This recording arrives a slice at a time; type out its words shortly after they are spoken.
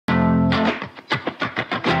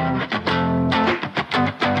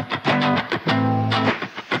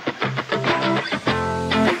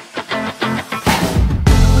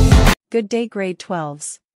Good day grade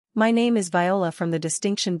 12s. My name is Viola from the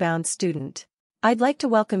Distinction Bound Student. I'd like to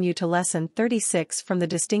welcome you to lesson 36 from the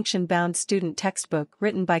Distinction Bound Student textbook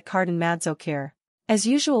written by Carden Madzokere. As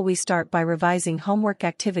usual, we start by revising homework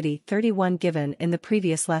activity 31 given in the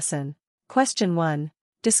previous lesson. Question 1.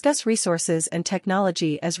 Discuss resources and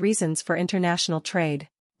technology as reasons for international trade.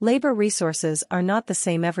 Labor resources are not the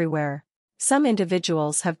same everywhere. Some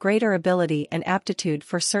individuals have greater ability and aptitude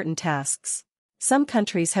for certain tasks. Some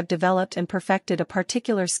countries have developed and perfected a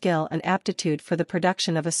particular skill and aptitude for the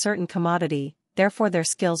production of a certain commodity, therefore their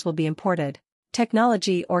skills will be imported.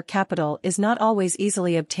 Technology or capital is not always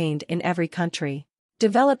easily obtained in every country.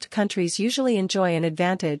 Developed countries usually enjoy an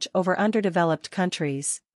advantage over underdeveloped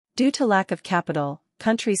countries. Due to lack of capital,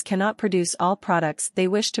 countries cannot produce all products they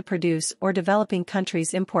wish to produce, or developing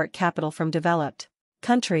countries import capital from developed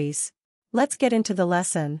countries. Let's get into the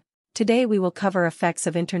lesson. Today we will cover effects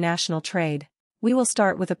of international trade. We will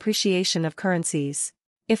start with appreciation of currencies.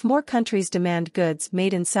 If more countries demand goods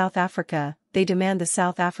made in South Africa, they demand the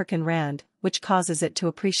South African rand, which causes it to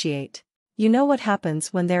appreciate. You know what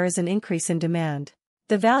happens when there is an increase in demand.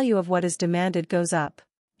 The value of what is demanded goes up.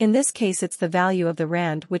 In this case it's the value of the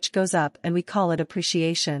rand which goes up, and we call it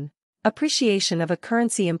appreciation. Appreciation of a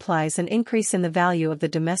currency implies an increase in the value of the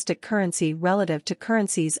domestic currency relative to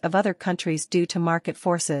currencies of other countries due to market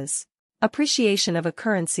forces. Appreciation of a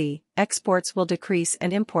currency, exports will decrease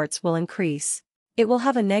and imports will increase. It will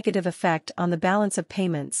have a negative effect on the balance of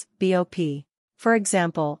payments, BOP. For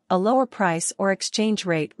example, a lower price or exchange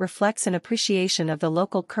rate reflects an appreciation of the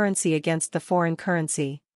local currency against the foreign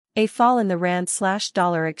currency. A fall in the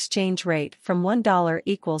rand/dollar exchange rate from $1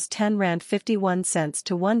 equals 10 rand 51 cents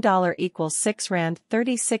to $1 equals 6 rand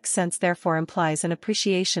 36 cents therefore implies an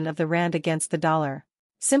appreciation of the rand against the dollar.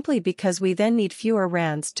 Simply because we then need fewer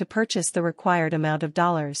rands to purchase the required amount of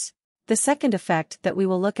dollars. The second effect that we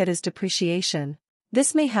will look at is depreciation.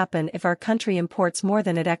 This may happen if our country imports more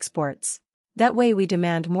than it exports. That way we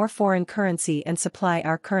demand more foreign currency and supply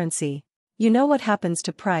our currency. You know what happens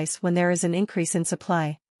to price when there is an increase in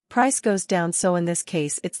supply? Price goes down, so in this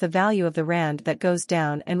case it's the value of the rand that goes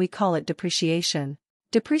down and we call it depreciation.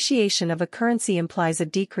 Depreciation of a currency implies a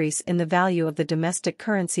decrease in the value of the domestic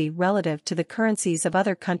currency relative to the currencies of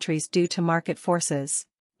other countries due to market forces.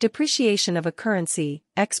 Depreciation of a currency,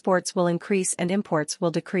 exports will increase and imports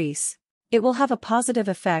will decrease. It will have a positive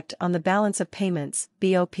effect on the balance of payments,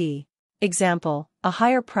 BOP. Example, a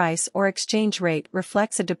higher price or exchange rate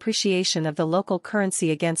reflects a depreciation of the local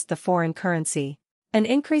currency against the foreign currency. An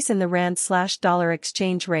increase in the rand/dollar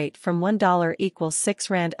exchange rate from $1 equals 6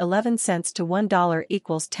 rand 11 cents to $1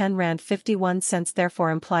 equals 10 rand 51 cents therefore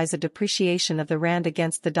implies a depreciation of the rand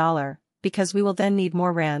against the dollar, because we will then need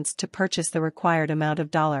more rands to purchase the required amount of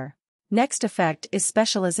dollar. Next effect is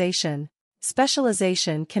specialization.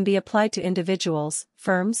 Specialization can be applied to individuals,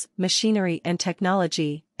 firms, machinery and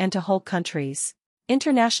technology, and to whole countries.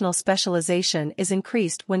 International specialization is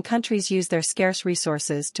increased when countries use their scarce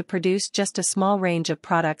resources to produce just a small range of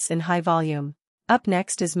products in high volume. Up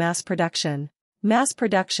next is mass production. Mass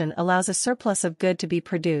production allows a surplus of good to be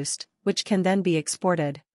produced, which can then be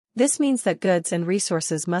exported. This means that goods and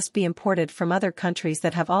resources must be imported from other countries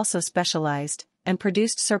that have also specialized and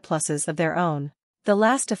produced surpluses of their own. The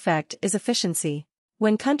last effect is efficiency.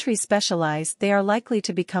 When countries specialize, they are likely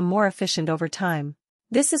to become more efficient over time.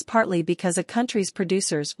 This is partly because a country's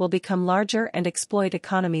producers will become larger and exploit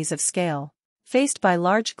economies of scale. Faced by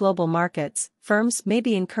large global markets, firms may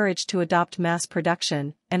be encouraged to adopt mass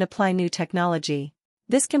production and apply new technology.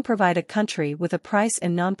 This can provide a country with a price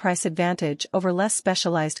and non-price advantage over less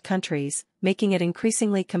specialized countries, making it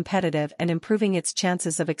increasingly competitive and improving its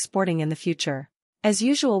chances of exporting in the future. As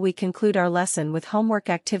usual, we conclude our lesson with homework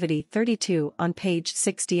activity 32 on page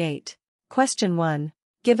 68. Question 1.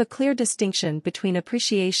 Give a clear distinction between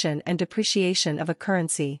appreciation and depreciation of a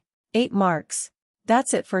currency. 8 marks.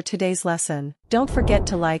 That's it for today's lesson. Don't forget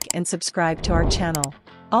to like and subscribe to our channel.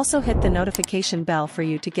 Also hit the notification bell for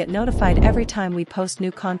you to get notified every time we post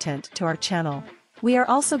new content to our channel. We are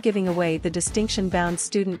also giving away the Distinction Bound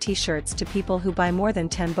Student t-shirts to people who buy more than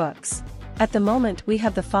 10 books. At the moment we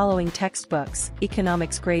have the following textbooks: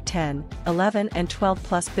 Economics Grade 10, 11 and 12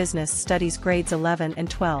 plus Business Studies Grades 11 and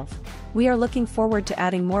 12. We are looking forward to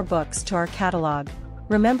adding more books to our catalog.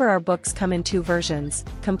 Remember, our books come in 2 versions,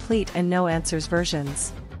 complete and no answers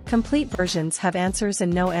versions. Complete versions have answers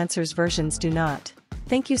and no answers versions do not.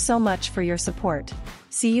 Thank you so much for your support.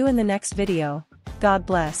 See you in the next video. God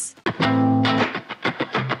bless.